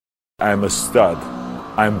I'm a stud.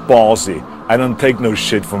 I'm ballsy. I don't take no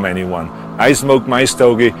shit from anyone. I smoke my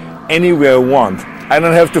stogie anywhere I want. I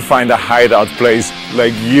don't have to find a hideout place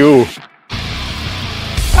like you.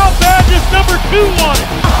 How bad does number 2 want it?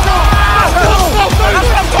 That's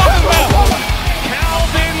what I'm talking about.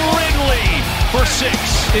 Calvin Ridley for 6.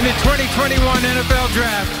 In the 2021 NFL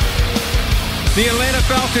Draft, the Atlanta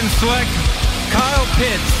Falcons select Kyle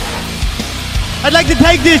Pitts. I'd like to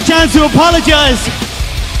take this chance to apologize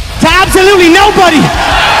to absolutely nobody.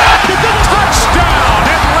 Touchdown,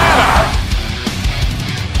 Atlanta.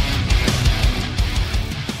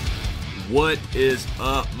 What is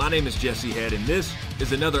up? My name is Jesse Head, and this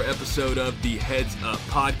is another episode of the Heads Up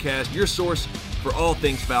Podcast, your source for all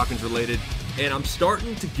things Falcons related. And I'm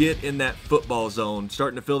starting to get in that football zone,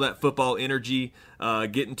 starting to feel that football energy,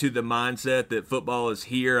 getting to the mindset that football is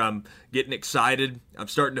here. I'm getting excited. I'm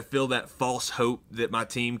starting to feel that false hope that my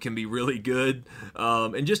team can be really good.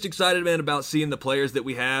 And just excited, man, about seeing the players that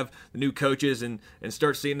we have, the new coaches, and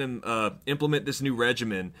start seeing them implement this new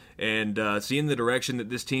regimen and seeing the direction that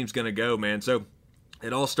this team's going to go, man. So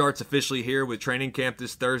it all starts officially here with training camp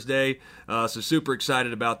this Thursday. So super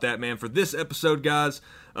excited about that, man. For this episode, guys,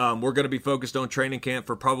 we're going to be focused on training camp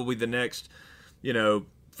for probably the next,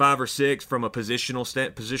 5 or 6 from a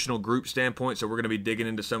positional group standpoint. So we're going to be digging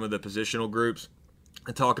into some of the positional groups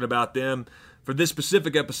and talking about them. For this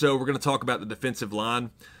specific episode, we're going to talk about the defensive line.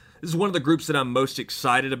 This is one of the groups that I'm most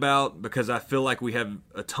excited about because I feel like we have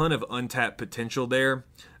a ton of untapped potential there.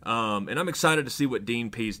 And I'm excited to see what Dean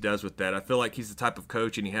Pees does with that. I feel like he's the type of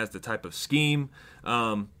coach and he has the type of scheme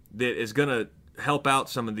that is going to help out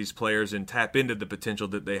some of these players and tap into the potential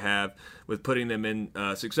that they have with putting them in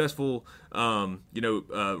successful,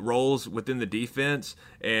 roles within the defense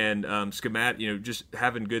and just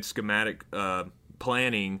having good schematic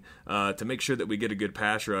planning to make sure that we get a good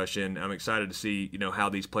pass rush, and I'm excited to see how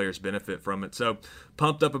these players benefit from it. So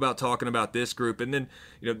pumped up about talking about this group, and then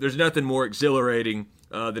there's nothing more exhilarating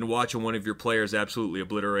than watching one of your players absolutely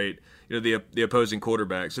obliterate the opposing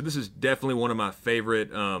quarterback. So this is definitely one of my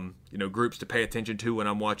favorite groups to pay attention to when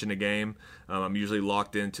I'm watching a game. I'm usually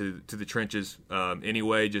locked into the trenches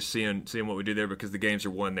anyway, just seeing what we do there because the games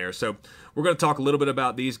are won there. So we're going to talk a little bit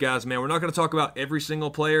about these guys, man. We're not going to talk about every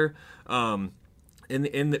single player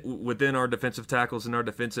within our defensive tackles and our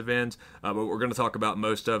defensive ends, but we're going to talk about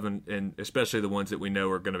most of them, and especially the ones that we know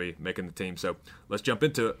are going to be making the team. So let's jump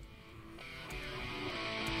into it.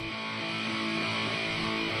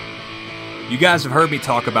 You guys have heard me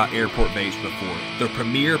talk about Airport Vapes before. They're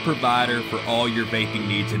premier provider for all your vaping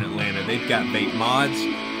needs in Atlanta. They've got vape mods,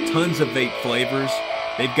 tons of vape flavors.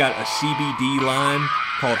 They've got a CBD line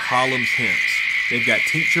called Hollum's Hemp's. They've got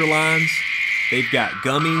tincture lines. They've got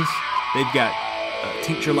gummies. They've got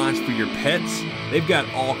tincture lines for your pets. They've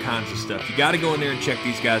got all kinds of stuff. You got to go in there and check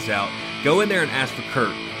these guys out. Go in there and ask for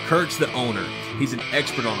Kurt. Kurt's the owner. He's an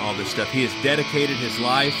expert on all this stuff. He has dedicated his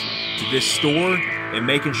life to this store and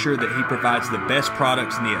making sure that he provides the best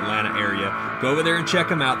products in the Atlanta area. Go over there and check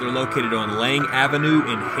them out. They're located on Lang Avenue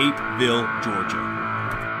in Hapeville, Georgia.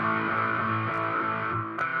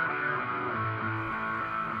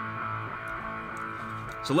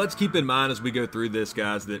 So let's keep in mind as we go through this,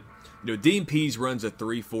 guys, that Dean Pees runs a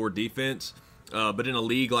 3-4 defense, but in a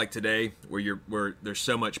league like today where there's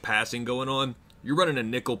so much passing going on, you're running a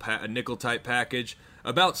nickel type package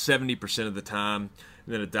about 70% of the time,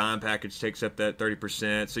 and then a dime package takes up that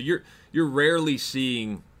 30%. So you're rarely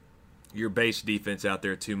seeing your base defense out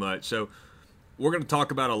there too much. So we're going to talk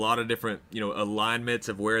about a lot of different alignments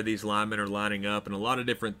of where these linemen are lining up and a lot of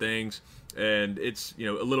different things. And it's a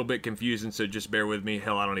little bit confusing, so just bear with me.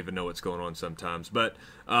 Hell, I don't even know what's going on sometimes. But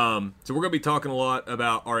so we're going to be talking a lot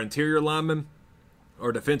about our interior linemen,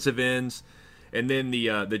 our defensive ends, and then the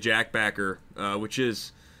jackbacker, which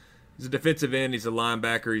is he's a defensive end, he's a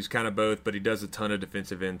linebacker, he's kind of both, but he does a ton of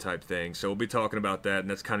defensive end type things. So we'll be talking about that, and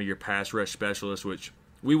that's kind of your pass rush specialist, which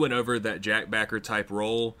we went over that jackbacker type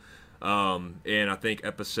role in I think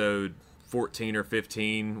episode 14 or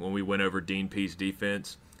 15 when we went over Dean Pees'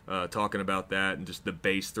 defense. Talking about that and just the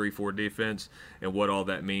base 3-4 defense and what all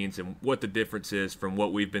that means and what the difference is from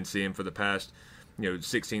what we've been seeing for the past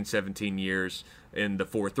 16, 17 years in the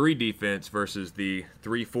 4-3 defense versus the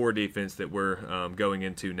 3-4 defense that we're going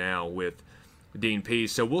into now with Dean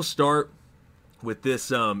Pees. So we'll start with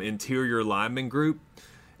this interior lineman group,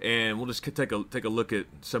 and we'll just take a look at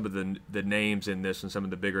some of the names in this and some of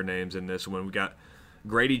the bigger names in this one. We got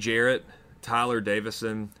Grady Jarrett, Tyler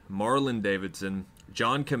Davison, Marlon Davidson,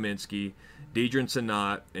 John Kaminsky, Deidrin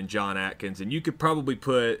Sanat, and John Atkins. And you could probably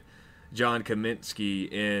put John Kaminsky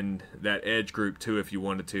in that edge group too if you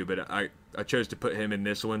wanted to, but I chose to put him in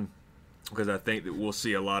this one because I think that we'll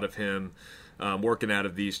see a lot of him working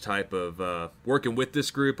with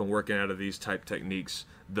this group and working out of these type techniques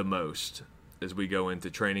the most as we go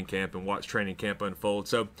into training camp and watch training camp unfold.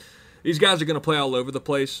 So these guys are going to play all over the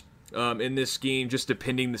place in this scheme, just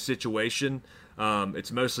depending the situation.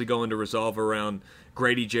 It's mostly going to resolve around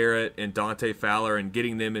Grady Jarrett and Dante Fowler and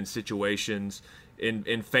getting them in situations,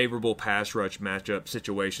 in favorable pass rush matchup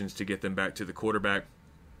situations to get them back to the quarterback.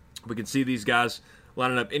 We can see these guys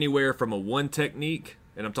lining up anywhere from a 1 technique,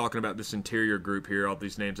 and I'm talking about this interior group here, all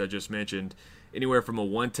these names I just mentioned, anywhere from a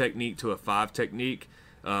 1 technique to a 5 technique.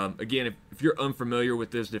 Again, if you're unfamiliar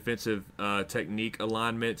with this defensive technique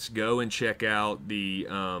alignments, go and check out the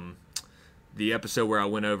episode where I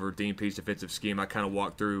went over Dean Pease defensive scheme. I kind of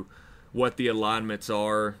walked through what the alignments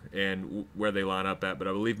are and where they line up at, but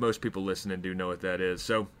I believe most people listening do know what that is.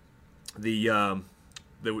 So the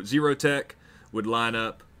 0 tech would line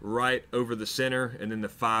up right over the center, and then the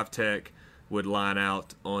 5 tech would line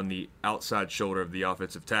out on the outside shoulder of the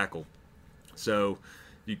offensive tackle. So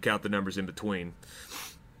you count the numbers in between.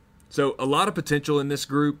 So a lot of potential in this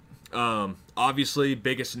group. Obviously,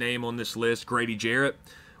 biggest name on this list, Grady Jarrett.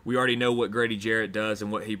 We already know what Grady Jarrett does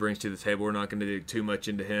and what he brings to the table. We're not going to dig too much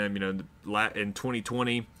into him. In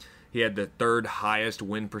 2020, he had the 3rd highest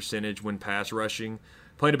win percentage when pass rushing.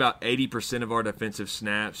 Played about 80% of our defensive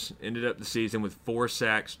snaps. Ended up the season with 4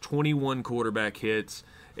 sacks, 21 quarterback hits,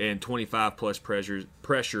 and 25-plus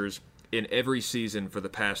pressures in every season for the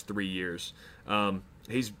past 3 years.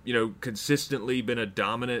 He's consistently been a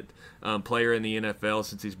dominant player in the NFL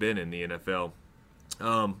since he's been in the NFL.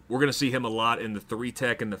 We're going to see him a lot in the 3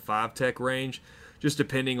 tech and the 5 tech range, just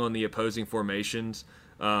depending on the opposing formations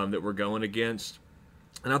that we're going against.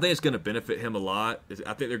 And I think it's going to benefit him a lot.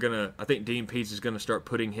 I think Dean Pease is going to start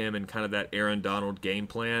putting him in kind of that Aaron Donald game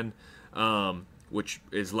plan, which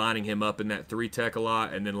is lining him up in that 3 tech a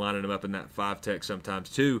lot, and then lining him up in that 5 tech sometimes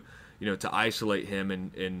too, to isolate him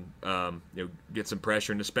and get some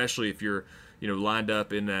pressure. And especially if you're, lined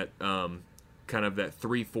up in that kind of that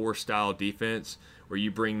 3-4 style defense where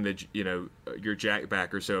you bring your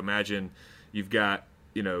jackbacker. So imagine you've got,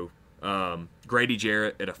 Grady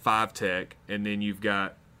Jarrett at a 5 tech, and then you've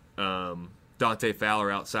got Dante Fowler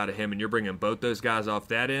outside of him, and you're bringing both those guys off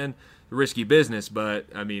that end. Risky business, but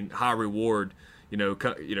I mean, high reward.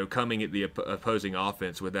 Coming at the opposing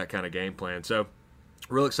offense with that kind of game plan. So,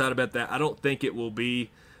 real excited about that. I don't think it will be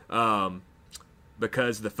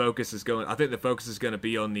because the focus is going. I think the focus is going to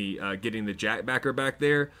be on the getting the jackbacker back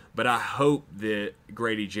there. But I hope that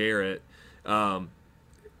Grady Jarrett,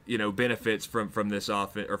 benefits from this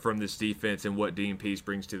offense or from this defense and what Dean Pease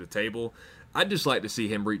brings to the table. I'd just like to see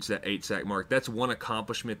him reach that 8 sack mark. That's one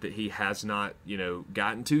accomplishment that he has not,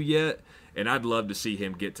 gotten to yet, and I'd love to see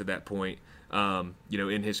him get to that point,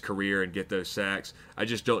 in his career and get those sacks. I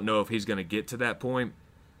just don't know if he's going to get to that point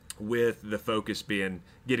with the focus being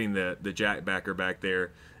getting the jackbacker back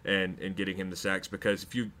there and getting him the sacks, because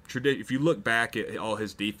if you look back at all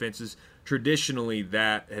his defenses, traditionally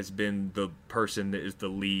that has been the person that is the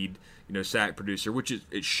lead, sack producer, which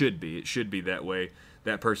it should be. It should be that way.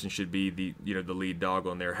 That person should be the lead dog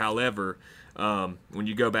on there. However, when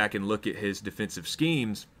you go back and look at his defensive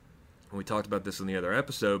schemes, and we talked about this in the other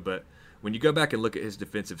episode, but when you go back and look at his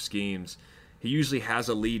defensive schemes, he usually has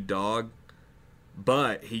a lead dog,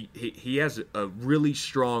 but he has a really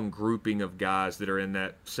strong grouping of guys that are in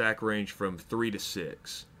that sack range from 3 to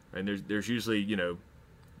 6. And there's usually,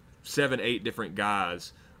 7-8 different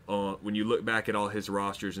guys. When you look back at all his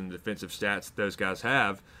rosters and the defensive stats that those guys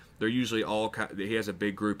have, they're usually he has a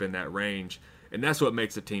big group in that range. And that's what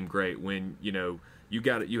makes a team great, when, you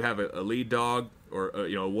have a lead dog or a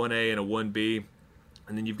 1A and a 1B,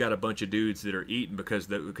 and then you've got a bunch of dudes that are eating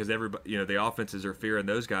because everybody, the offenses are fearing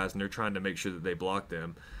those guys, and they're trying to make sure that they block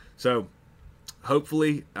them. So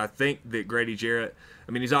hopefully, I think that Grady Jarrett,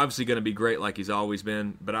 he's obviously going to be great like he's always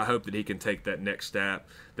been, but I hope that he can take that next step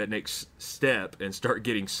and start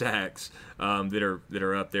getting sacks that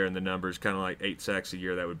are up there in the numbers, kind of like 8 sacks a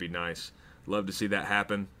year. That would be nice. Love to see that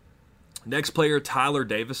happen. Next player, Tyler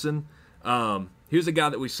Davison. He was a guy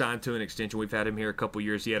that we signed to an extension. We've had him here a couple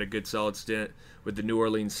years. He had a good solid stint with the New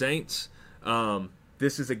Orleans Saints.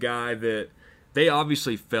 This is a guy that they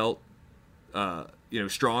obviously felt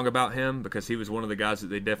strong about him, because he was one of the guys that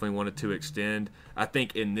they definitely wanted to extend. I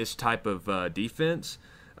think in this type of defense,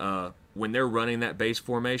 when they're running that base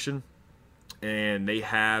formation and they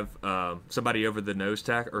have somebody over the nose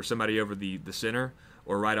tackle or somebody over the center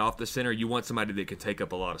or right off the center, you want somebody that can take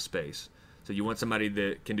up a lot of space. So you want somebody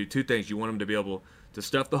that can do 2 things. You want them to be able to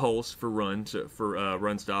stuff the holes for run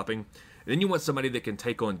run stopping. And then you want somebody that can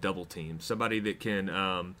take on double teams, somebody that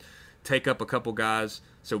can take up a couple guys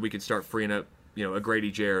so we can start freeing up, a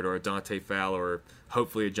Grady Jarrett or a Dante Fowler, or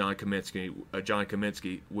hopefully a John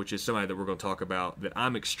Kaminsky, which is somebody that we're going to talk about that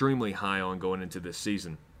I'm extremely high on going into this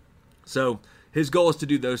season. So his goal is to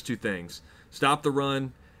do those two things: stop the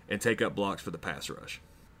run and take up blocks for the pass rush.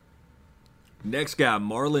 Next guy,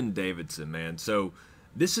 Marlon Davidson, man. So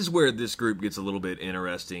this is where this group gets a little bit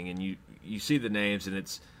interesting, and you see the names, and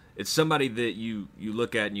it's somebody that you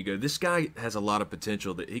look at and you go, this guy has a lot of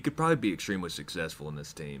potential that he could probably be extremely successful in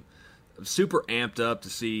this team. I'm super amped up to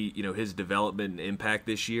see, his development and impact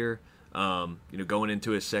this year. Going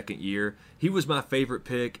into his second year. He was my favorite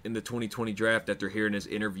pick in the 2020 draft after hearing his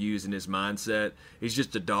interviews and his mindset. He's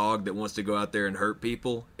just a dog that wants to go out there and hurt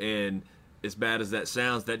people, and as bad as that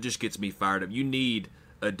sounds, that just gets me fired up. You need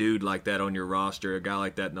a dude like that on your roster, a guy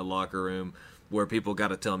like that in the locker room, where people got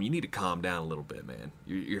to tell him, you need to calm down a little bit, man.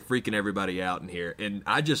 You're freaking everybody out in here. And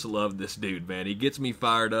I just love this dude, man. He gets me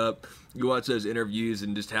fired up. You watch those interviews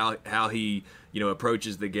and just how he,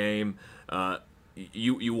 approaches the game.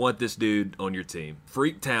 You want this dude on your team.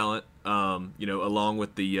 Freak talent, along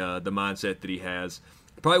with the mindset that he has.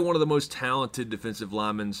 Probably one of the most talented defensive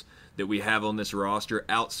linemen that we have on this roster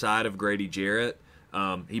outside of Grady Jarrett.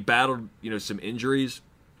 He battled, some injuries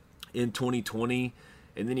in 2020.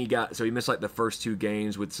 And then he missed like the first 2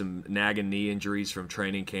 games with some nagging knee injuries from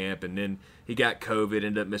training camp, and then he got COVID,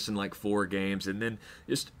 ended up missing like 4 games, and then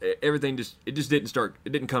everything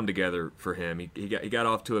didn't come together for him. He got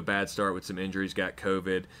off to a bad start with some injuries, got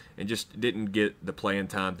COVID, and just didn't get the playing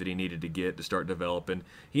time that he needed to get to start developing.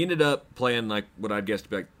 He ended up playing like what I'd guess to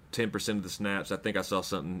be like 10% of the snaps. I think I saw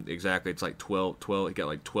something exactly. It's like 12. He got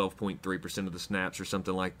like 12.3% of the snaps or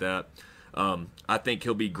something like that. I think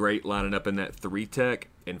he'll be great lining up in that 3-tech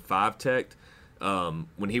and 5-tech.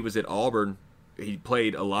 When he was at Auburn, he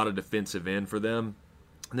played a lot of defensive end for them.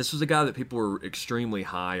 And this was a guy that people were extremely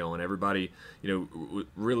high on. Everybody,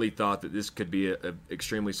 really thought that this could be a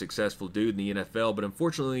extremely successful dude in the NFL. But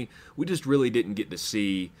unfortunately, we just really didn't get to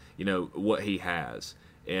see, what he has.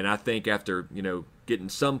 And I think after, getting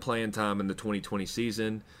some playing time in the 2020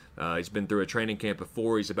 season, he's been through a training camp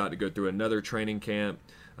before. He's about to go through another training camp.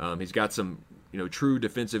 He's got some, true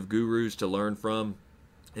defensive gurus to learn from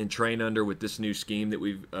and train under with this new scheme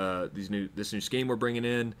that this new scheme we're bringing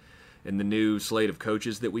in, and the new slate of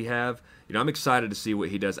coaches that we have. I'm excited to see what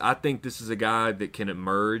he does. I think this is a guy that can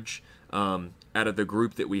emerge out of the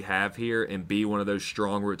group that we have here and be one of those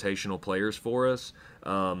strong rotational players for us,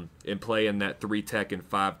 and play in that 3-tech and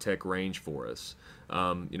 5-tech range for us.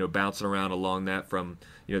 Bouncing around along that from,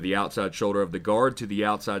 the outside shoulder of the guard to the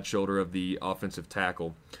outside shoulder of the offensive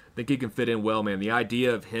tackle. I think he can fit in well, man. The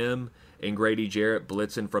idea of him and Grady Jarrett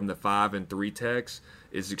blitzing from the 5 and 3-techs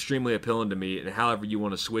is extremely appealing to me. And however you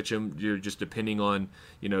want to switch them, you're just depending on,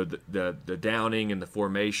 the downing and the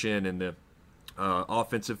formation and the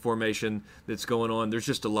offensive formation that's going on. There's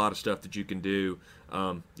just a lot of stuff that you can do,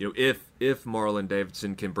 if Marlon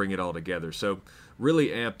Davidson can bring it all together. So really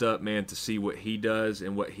amped up, man, to see what he does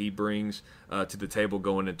and what he brings to the table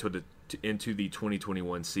going into the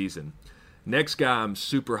 2021 season. Next guy I'm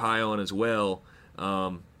super high on as well,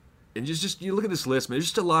 and just you look at this list, man, there's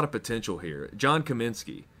just a lot of potential here. John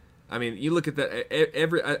Kaminsky. I mean, you look at that.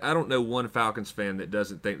 I don't know one Falcons fan that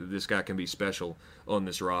doesn't think that this guy can be special on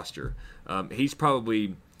this roster. I've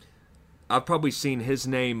probably seen his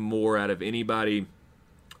name more out of anybody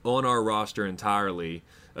on our roster entirely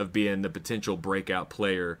of being the potential breakout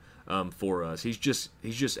player for us. He's just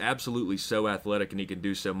absolutely so athletic, and he can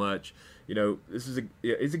do so much. He's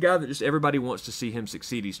a guy that just everybody wants to see him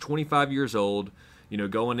succeed. He's 25 years old.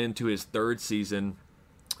 Going into his 3rd season.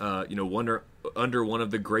 Under one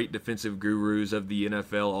of the great defensive gurus of the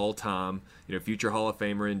NFL all time, future Hall of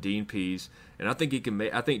Famer in Dean Pease, and I think he can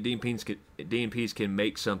make. I think Dean Pease can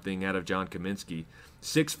make something out of John Kaminsky.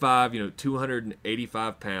 6'5",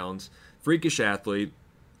 285 pounds, freakish athlete.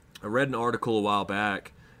 I read an article a while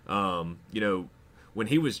back. When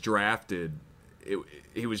he was drafted,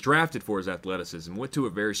 he was drafted for his athleticism. Went to a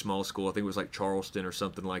very small school. I think it was like Charleston or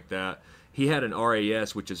something like that. He had an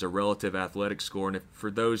RAS, which is a relative athletic score, and for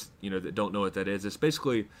those that don't know what that is, it's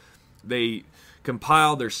basically they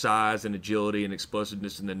compile their size and agility and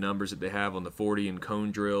explosiveness in the numbers that they have on the 40 and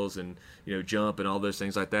cone drills and jump and all those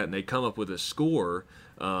things like that, and they come up with a score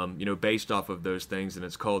based off of those things, and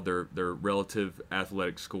it's called their relative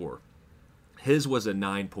athletic score. His was a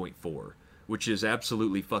 9.4, which is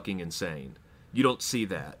absolutely fucking insane. You don't see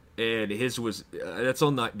that. And his was that's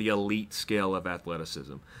on the elite scale of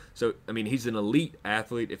athleticism. So, I mean, he's an elite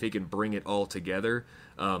athlete if he can bring it all together.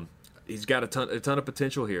 He's got a ton of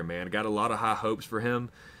potential here, man. Got a lot of high hopes for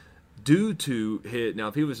him. due to hit. Now,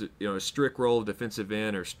 if he was a strict role defensive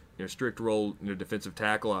end or strict role defensive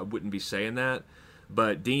tackle, I wouldn't be saying that.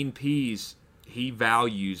 But Dean Pease, he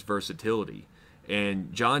values versatility,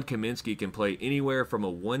 and John Kaminsky can play anywhere from a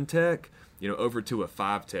 1 tech, over to a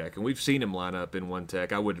 5 tech, and we've seen him line up in 1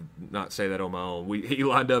 tech. I would not say that on my own. He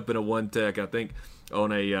lined up in a 1 tech, I think,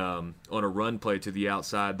 on a run play to the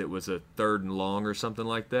outside that was a 3rd and long or something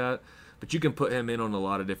like that. But you can put him in on a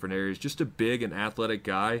lot of different areas. Just a big and athletic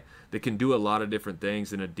guy that can do a lot of different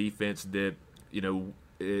things in a defense that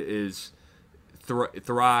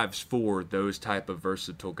thrives for those type of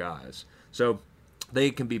versatile guys. So they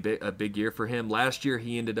can be a big year for him. Last year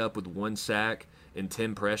he ended up with 1 sack and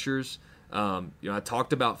 10 pressures. I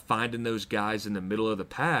talked about finding those guys in the middle of the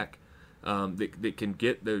pack that can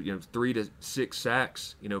get the 3 to 6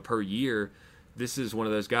 sacks per year. This is one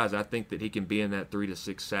of those guys. I think that he can be in that 3 to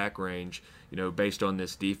 6 sack range, based on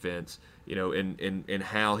this defense, and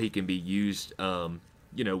how he can be used,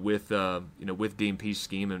 with Dean Pease's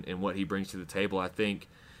scheme and what he brings to the table. I think,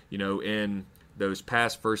 in those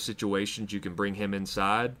pass first situations, you can bring him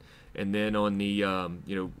inside, and then on the,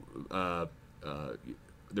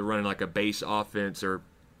 they're running like a base offense or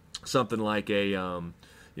something like a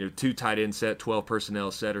 2 tight end set, 12 personnel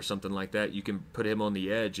set or something like that. You can put him on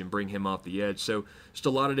the edge and bring him off the edge. So just a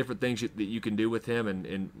lot of different things that you can do with him,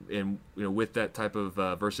 and with that type of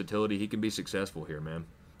versatility, he can be successful here, man.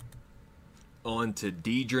 On to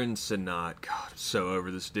Deadrin Senat. God, I'm so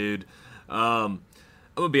over this dude. I'm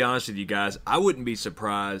going to be honest with you guys. I wouldn't be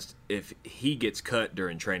surprised if he gets cut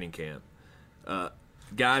during training camp.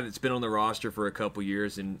 Guy that's been on the roster for a couple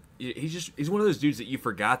years, and he's one of those dudes that you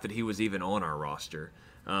forgot that he was even on our roster.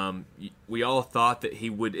 We all thought that he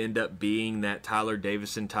would end up being that Tyler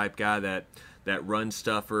Davison type guy, that run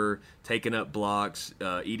stuffer, taking up blocks,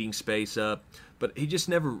 eating space up, but he just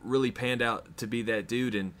never really panned out to be that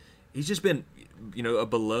dude, and he's just been a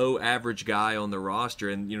below average guy on the roster.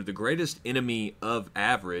 And the greatest enemy of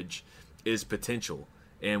average is potential.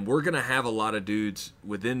 And we're going to have a lot of dudes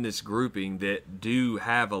within this grouping that do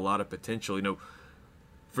have a lot of potential.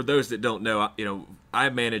 For those that don't know, I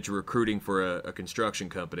manage recruiting for a construction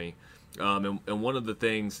company. And one of the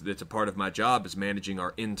things that's a part of my job is managing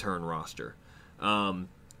our intern roster. And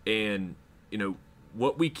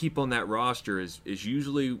what we keep on that roster is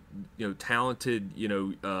usually, talented,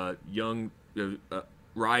 young,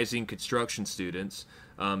 rising construction students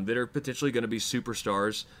that are potentially going to be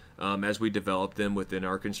superstars as we develop them within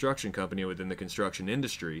our construction company, within the construction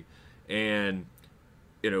industry. And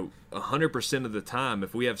 100% of the time,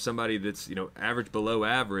 if we have somebody that's average below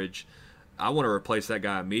average, I want to replace that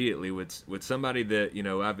guy immediately with somebody that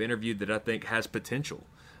I've interviewed that I think has potential,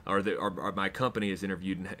 or my company has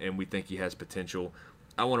interviewed and we think he has potential.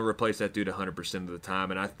 I want to replace that dude 100% of the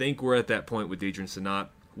time, and I think we're at that point with Deadrin Senat.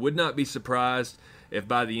 Would not be surprised if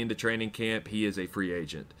by the end of training camp he is a free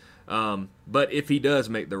agent. But if he does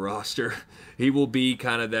make the roster, he will be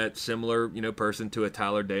kind of that similar, person to a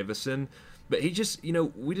Tyler Davison. But he just,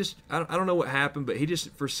 I don't know what happened, but he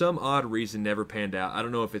just, for some odd reason, never panned out. I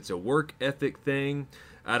don't know if it's a work ethic thing.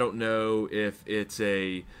 I don't know if it's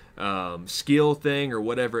a skill thing or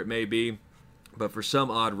whatever it may be. But for some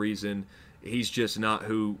odd reason, he's just not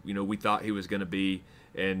who, we thought he was going to be.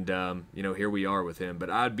 And, here we are with him. But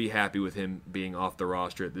I'd be happy with him being off the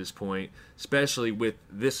roster at this point, especially with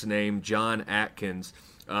this name, John Atkins,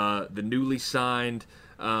 the newly signed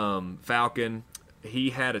Falcon.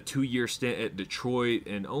 He had a 2-year stint at Detroit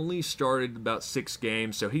and only started about 6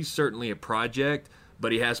 games, so he's certainly a project,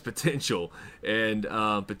 but he has potential, and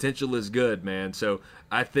potential is good, man. So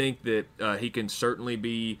I think that he can certainly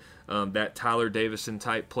be that Tyler Davison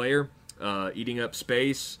type player, eating up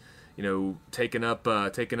space, taking up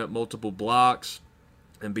multiple blocks,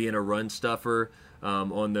 and being a run stuffer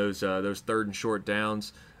on those 3rd and short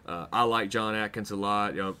downs. I like John Atkins a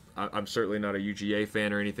lot. I'm certainly not a UGA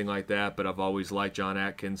fan or anything like that, but I've always liked John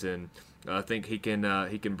Atkins, and I think he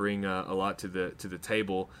can bring a lot to the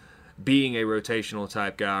table, being a rotational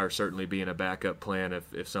type guy or certainly being a backup plan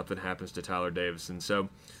if something happens to Tyler Davison. So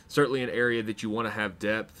certainly an area that you want to have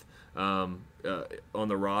depth on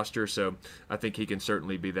the roster. So I think he can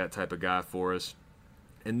certainly be that type of guy for us.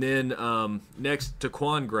 And then next,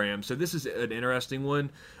 Taquan Graham. So this is an interesting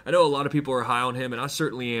one. I know a lot of people are high on him, and I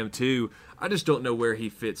certainly am too. I just don't know where he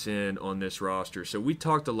fits in on this roster. So we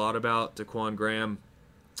talked a lot about Taquan Graham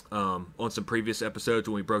on some previous episodes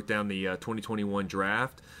when we broke down the 2021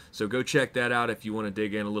 draft. So go check that out if you want to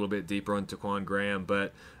dig in a little bit deeper on Taquan Graham.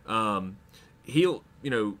 But he'll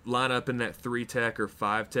line up in that 3 tech or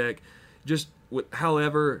 5 tech.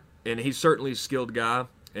 However, and he's certainly a skilled guy,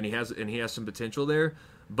 and he has some potential there.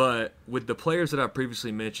 But with the players that I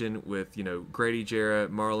previously mentioned, with Grady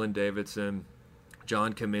Jarrett, Marlon Davidson,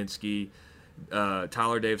 John Kaminsky,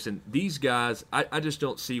 Tyler Davison, these guys, I just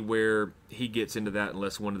don't see where he gets into that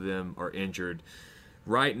unless one of them are injured.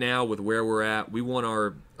 Right now, with where we're at, we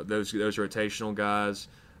want those rotational guys,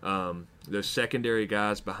 those secondary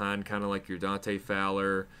guys behind kind of like your Dante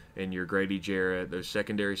Fowler and your Grady Jarrett, those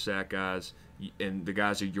secondary sack guys, and the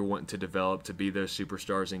guys that you're wanting to develop to be those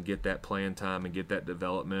superstars and get that playing time and get that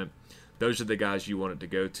development. Those are the guys you want it to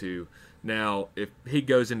go to. Now, if he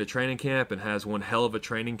goes into training camp and has one hell of a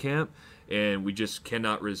training camp and we just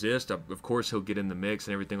cannot resist, of course he'll get in the mix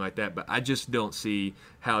and everything like that, but I just don't see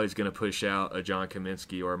how he's going to push out a John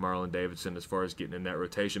Kaminsky or a Marlon Davidson as far as getting in that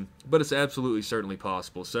rotation. But it's absolutely certainly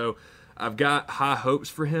possible. So I've got high hopes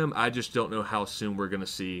for him. I just don't know how soon we're going to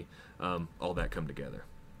see all that come together.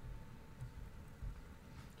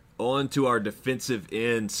 On to our defensive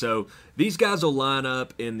end. So these guys will line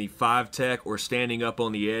up in the 5-tech or standing up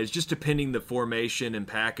on the edge, just depending the formation and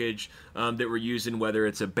package that we're using, whether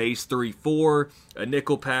it's a base 3-4, a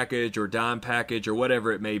nickel package, or dime package, or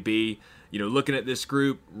whatever it may be. Looking at this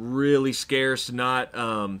group, really scarce,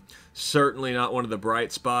 certainly not one of the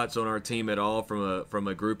bright spots on our team at all from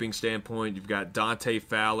a grouping standpoint. You've got Dante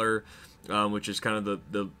Fowler, which is kind of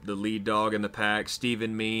the lead dog in the pack,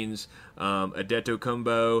 Stephen Means, Adeto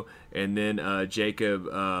Kumbo, and then Jacob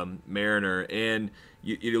Mariner. And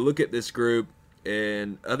you look at this group,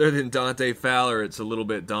 and other than Dante Fowler, it's a little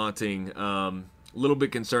bit daunting, a little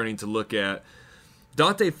bit concerning to look at.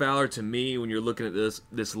 Dante Fowler, to me, when you're looking at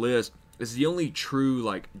this list, is the only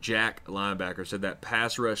true jack linebacker, so that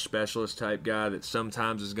pass rush specialist type guy that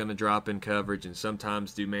sometimes is going to drop in coverage and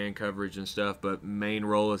sometimes do man coverage and stuff, but main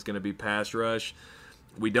role is going to be pass rush.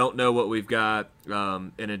 We don't know what we've got in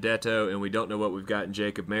Adeto, and we don't know what we've got in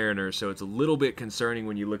Jacob Mariner, so it's a little bit concerning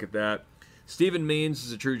when you look at that. Stephen Means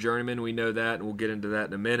is a true journeyman, we know that, and we'll get into that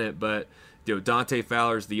in a minute, but Dante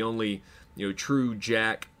Fowler is the only true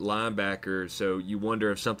jack linebacker, so you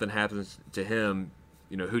wonder if something happens to him,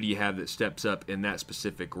 who do you have that steps up in that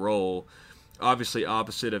specific role? Obviously,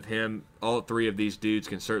 opposite of him, all three of these dudes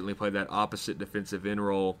can certainly play that opposite defensive end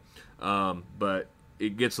role, but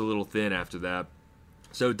it gets a little thin after that.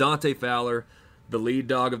 So Dante Fowler, the lead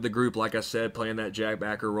dog of the group, like I said, playing that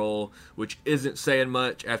jackbacker role, which isn't saying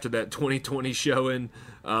much after that 2020 showing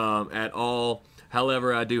at all.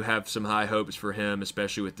 However, I do have some high hopes for him,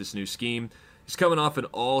 especially with this new scheme. He's coming off an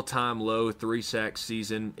all-time low 3-sack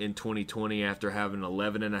season in 2020 after having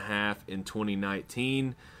 11.5 in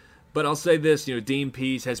 2019. But I'll say this, Dean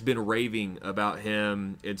Pease has been raving about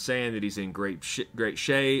him and saying that he's in great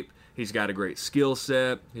shape. He's got a great skill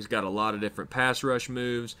set. He's got a lot of different pass rush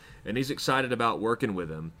moves, and he's excited about working with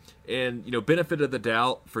him. And, benefit of the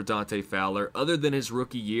doubt for Dante Fowler, other than his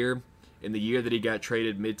rookie year, in the year that he got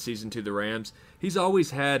traded midseason to the Rams, he's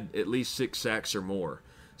always had at least 6 sacks or more.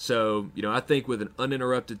 So, I think with an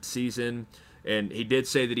uninterrupted season, and he did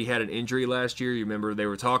say that he had an injury last year. You remember they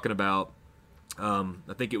were talking about, I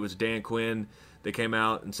think it was Dan Quinn that came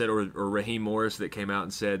out and said, or Raheem Morris that came out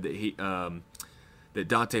and said that he that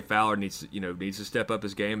Dante Fowler needs to step up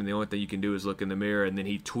his game, and the only thing you can do is look in the mirror. And then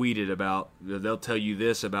he tweeted about, they'll tell you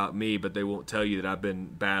this about me, but they won't tell you that I've been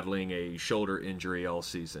battling a shoulder injury all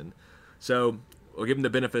season. So we'll give him the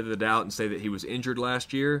benefit of the doubt and say that he was injured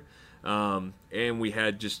last year. And we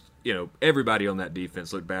had just, everybody on that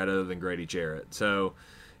defense looked bad other than Grady Jarrett. So,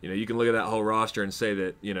 you can look at that whole roster and say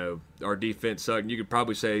that, our defense sucked. And you could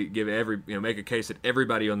probably say, make a case that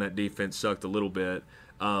everybody on that defense sucked a little bit.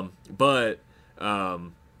 But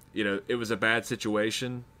it was a bad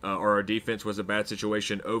situation, or our defense was a bad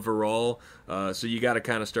situation overall. So you got to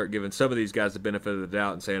kind of start giving some of these guys the benefit of the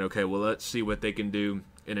doubt and saying, okay, well, let's see what they can do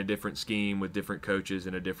in a different scheme with different coaches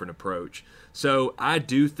and a different approach. So I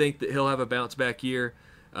do think that he'll have a bounce back year.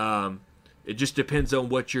 It just depends on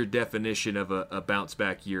what your definition of a bounce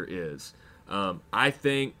back year is. I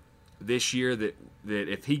think this year that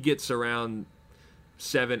if he gets around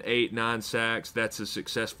 7, 8, 9 sacks, that's a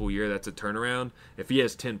successful year. That's a turnaround. If he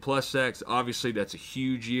has 10+ sacks, obviously that's a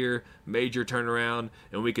huge year, major turnaround,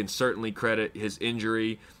 and we can certainly credit his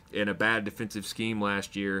injury in a bad defensive scheme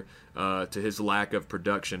last year to his lack of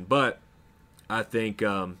production. But I think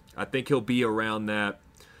he'll be around that.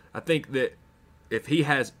 I think that if he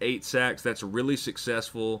has 8 sacks, that's really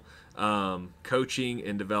successful coaching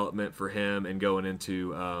and development for him, and going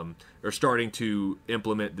into or starting to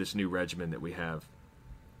implement this new regimen that we have.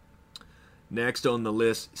 Next on the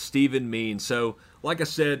list, Stephen Means. So, like I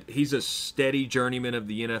said, he's a steady journeyman of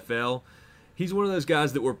the NFL. he's one of those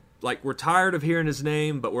guys that we're tired of hearing his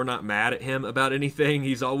name, but we're not mad at him about anything.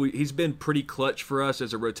 He's been pretty clutch for us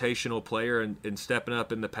as a rotational player and stepping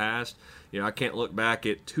up in the past. I can't look back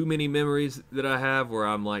at too many memories that I have where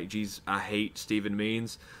I'm like, geez, I hate Steven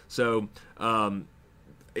Means. So I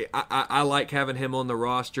like having him on the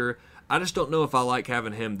roster. I just don't know if I like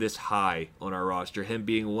having him this high on our roster. Him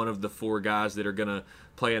being one of the 4 guys that are going to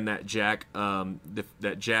play in that jack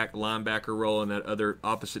linebacker role and that other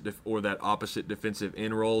opposite defensive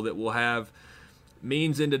end role that we'll have.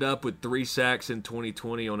 Means ended up with 3 sacks in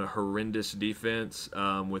 2020 on a horrendous defense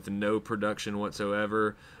with no production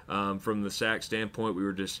whatsoever. From the sack standpoint, we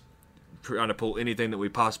were just trying to pull anything that we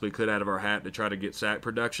possibly could out of our hat to try to get sack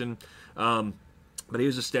production. But he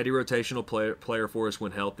was a steady rotational player for us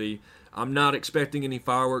when healthy. I'm not expecting any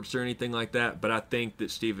fireworks or anything like that, but I think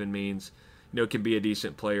that Steven Means, can be a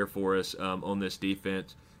decent player for us on this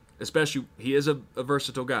defense. Especially, he is a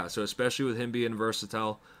versatile guy, so especially with him being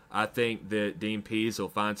versatile, I think that Dean Pease will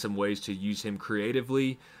find some ways to use him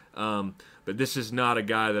creatively. But this is not a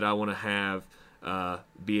guy that I want to have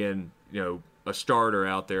being, a starter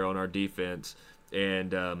out there on our defense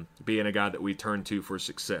and being a guy that we turn to for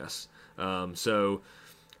success. So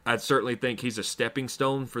I'd certainly think he's a stepping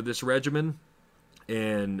stone for this regimen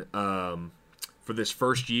and for this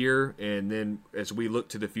first year. And then as we look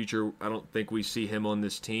to the future, I don't think we see him on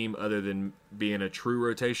this team other than being a true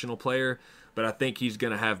rotational player. But I think he's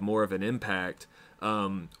going to have more of an impact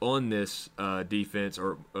on this defense,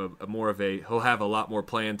 or he'll have a lot more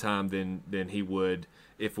playing time than he would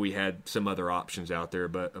if we had some other options out there.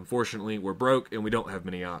 But unfortunately, we're broke and we don't have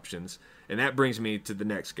many options. And that brings me to the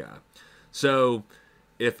next guy. So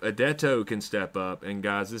if Adeto can step up, and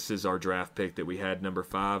guys, this is our draft pick that we had, number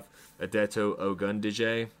 5, Adeto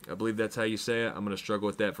Ogundije. I believe that's how you say it. I'm going to struggle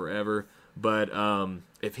with that forever. But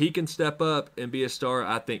if he can step up and be a star,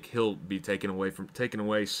 I think he'll be taking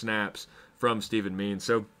away snaps from Steven Means.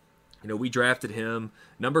 So, we drafted him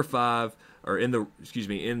number 5, or in the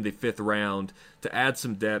 5th round, to add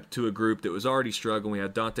some depth to a group that was already struggling. We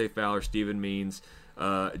had Dante Fowler, Steven Means,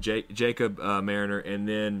 Jacob Mariner, and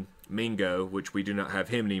then Mingo, which we do not have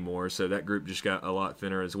him anymore, so that group just got a lot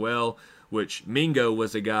thinner as well, which Mingo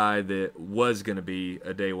was a guy that was going to be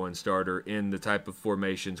a day one starter in the type of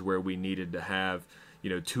formations where we needed to have,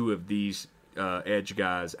 2 of these edge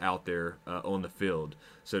guys out there on the field.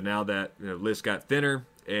 So now that list got thinner,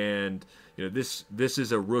 and this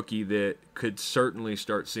is a rookie that could certainly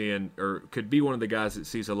start seeing, or could be one of the guys that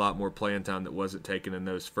sees a lot more playing time that wasn't taken in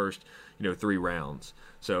those first 3 rounds.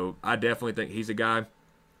 So I definitely think he's a guy,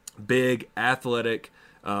 big, athletic,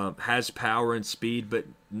 has power and speed, but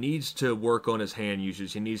needs to work on his hand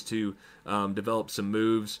usage. He needs to develop some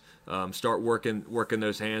moves, start working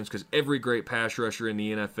those hands, because every great pass rusher in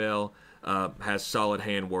the NFL has solid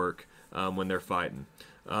hand work when they're fighting.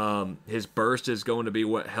 His burst is going to be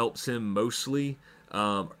what helps him mostly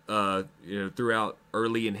throughout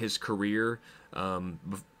early in his career,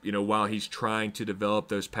 while he's trying to develop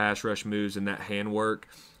those pass rush moves and that hand work.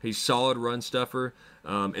 He's solid run stuffer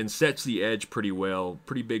and sets the edge pretty well.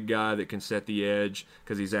 Pretty big guy that can set the edge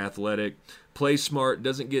because he's athletic. Plays smart,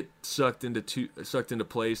 doesn't get sucked into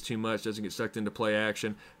plays too much, doesn't get sucked into play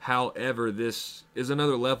action. However, this is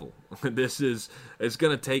another level. It's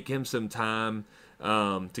going to take him some time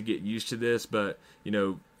to get used to this, but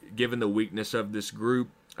given the weakness of this group,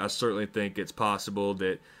 I certainly think it's possible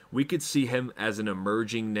that we could see him as an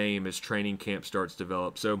emerging name as training camp starts to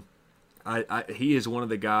develop. So he is one of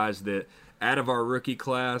the guys that, out of our rookie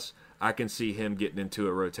class, I can see him getting into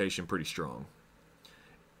a rotation pretty strong.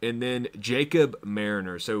 And then Jacob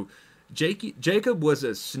Mariner. So Jacob was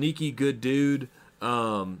a sneaky good dude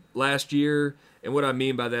last year. And what I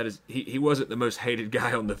mean by that is he wasn't the most hated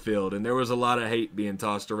guy on the field. And there was a lot of hate being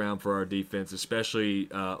tossed around for our defense,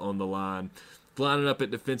 especially on the line. Lining up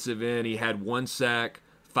at defensive end, he had 1 sack,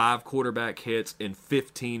 5 quarterback hits, and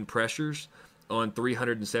 15 pressures on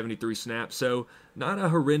 373 snaps. So not a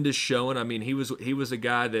horrendous showing. I mean, he was a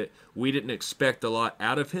guy that we didn't expect a lot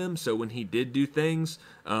out of him. So when he did do things,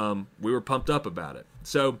 we were pumped up about it.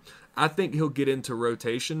 So I think he'll get into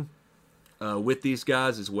rotation with these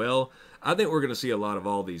guys as well. I think we're going to see a lot of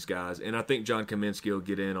all these guys, and I think John Kaminsky will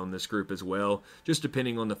get in on this group as well, just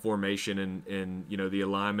depending on the formation and the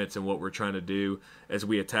alignments and what we're trying to do as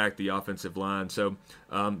we attack the offensive line. So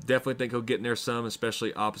definitely think he'll get in there some,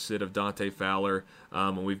 especially opposite of Dante Fowler,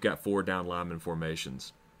 and we've got 4 down lineman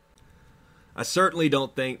formations. I certainly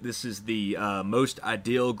don't think this is the most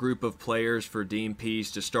ideal group of players for Dean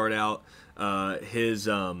Pease to start out his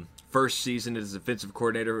first season as defensive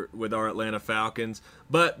coordinator with our Atlanta Falcons,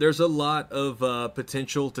 but there's a lot of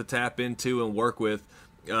potential to tap into and work with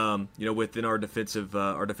within our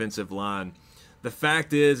defensive line. The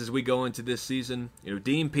fact is, as we go into this season,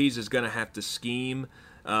 Dean Pease is going to have to scheme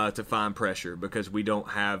to find pressure because we don't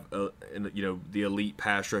have the elite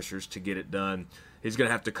pass rushers to get it done. He's going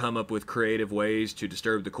to have to come up with creative ways to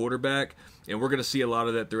disturb the quarterback, and we're going to see a lot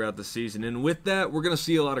of that throughout the season. And with that, we're going to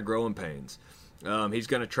see a lot of growing pains. He's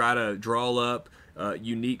going to try to draw up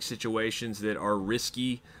unique situations that are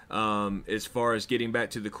risky as far as getting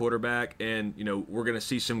back to the quarterback, and we're going to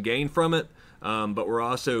see some gain from it, but we're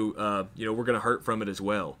also we're going to hurt from it as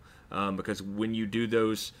well because when you do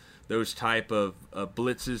those type of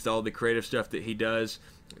blitzes, all the creative stuff that he does,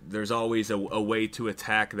 there's always a way to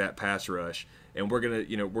attack that pass rush. And we're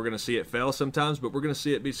gonna see it fail sometimes, but we're gonna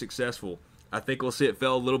see it be successful. I think we'll see it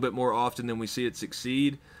fail a little bit more often than we see it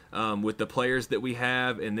succeed with the players that we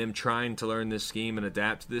have and them trying to learn this scheme and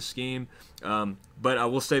adapt to this scheme. But I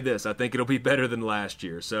will say this: I think it'll be better than last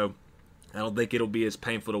year. So I don't think it'll be as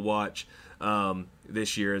painful to watch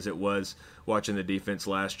this year as it was watching the defense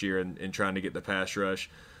last year and trying to get the pass rush.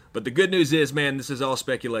 But the good news is, man, this is all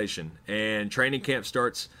speculation, and training camp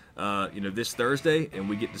starts this Thursday, and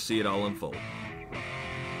we get to see it all unfold.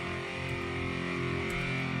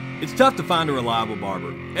 It's tough to find a reliable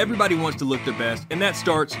barber. Everybody wants to look their best, and that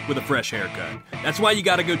starts with a fresh haircut. That's why you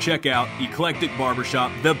got to go check out Eclectic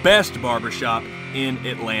Barbershop, the best barbershop in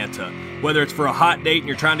Atlanta. Whether it's for a hot date and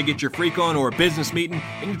you're trying to get your freak on, or a business meeting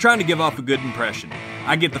and you're trying to give off a good impression.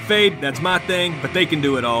 I get the fade, that's my thing, but they can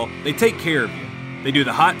do it all. They take care of you. They do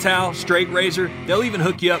the hot towel, straight razor. They'll even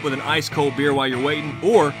hook you up with an ice-cold beer while you're waiting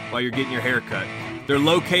or while you're getting your hair cut. They're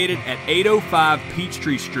located at 805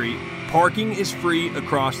 Peachtree Street. Parking is free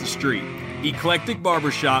across the street. Eclectic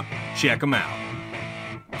Barbershop. Check them out.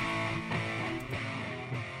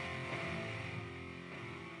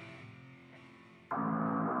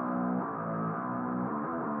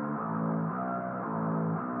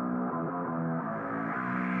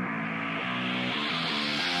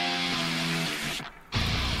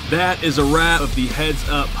 That is a wrap of the Heads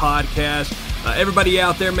Up podcast. Everybody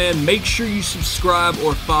out there, man, make sure you subscribe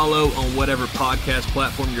or follow on whatever podcast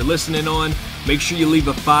platform you're listening on. Make sure you leave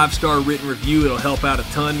a 5-star written review. It'll help out a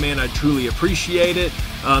ton, man. I truly appreciate it.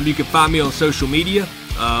 You can find me on social media,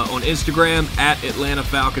 on Instagram, at Atlanta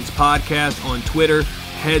Falcons Podcast, on Twitter,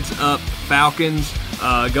 Heads Up Falcons.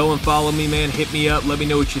 Go and follow me, man. Hit me up. Let me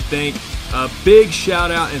know what you think. Big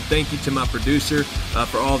shout out and thank you to my producer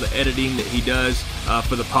for all the editing that he does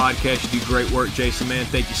for the podcast. You do great work, Jason, man.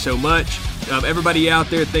 Thank you so much. Everybody out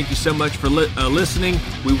there, thank you so much for listening.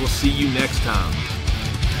 We will see you next time.